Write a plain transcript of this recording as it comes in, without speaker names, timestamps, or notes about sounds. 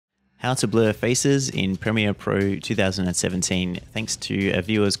How to blur faces in Premiere Pro 2017. Thanks to a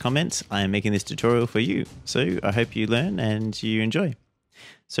viewer's comment, I am making this tutorial for you. So I hope you learn and you enjoy.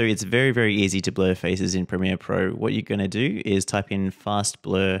 So it's very, very easy to blur faces in Premiere Pro. What you're going to do is type in fast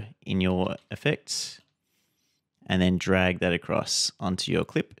blur in your effects and then drag that across onto your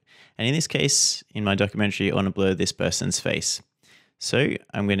clip. And in this case, in my documentary, I want to blur this person's face. So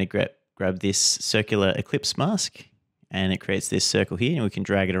I'm going to grab this circular eclipse mask, and it creates this circle here, and we can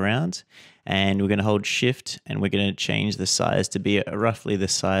drag it around, and we're going to hold shift and we're going to change the size to be roughly the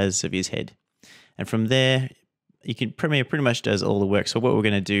size of his head. And from there, Premiere pretty much does all the work. So what we're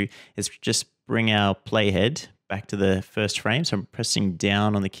going to do is just bring our playhead back to the first frame. So I'm pressing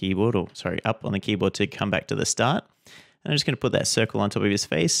down on the keyboard, or sorry, up on the keyboard to come back to the start. And I'm just going to put that circle on top of his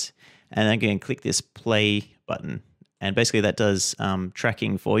face, and I'm going to click this play button. And basically that does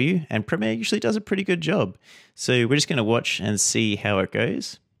tracking for you, and Premiere usually does a pretty good job. So we're just going to watch and see how it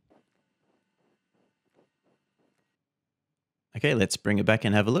goes. Okay, let's bring it back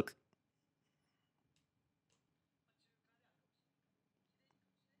and have a look.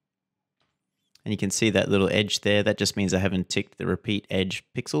 And you can see that little edge there. That just means I haven't ticked the repeat edge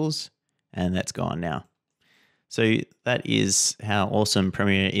pixels, and that's gone now. So that is how awesome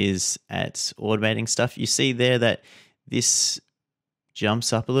Premiere is at automating stuff. You see there that this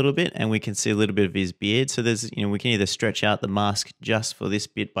jumps up a little bit and we can see a little bit of his beard. So there's, we can either stretch out the mask just for this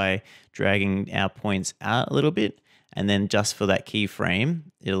bit by dragging our points out a little bit, and then just for that keyframe,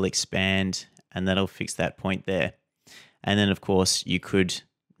 it'll expand and that'll fix that point there. And then of course you could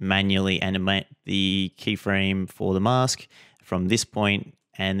manually animate the keyframe for the mask from this point,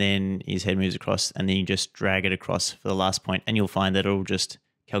 and then his head moves across, and then you just drag it across for the last point, and you'll find that it'll just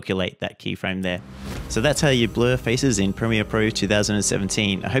calculate that keyframe there. So that's how you blur faces in Premiere Pro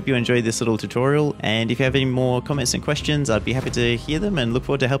 2017. I hope you enjoyed this little tutorial, and if you have any more comments and questions, I'd be happy to hear them and look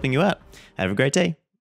forward to helping you out. Have a great day.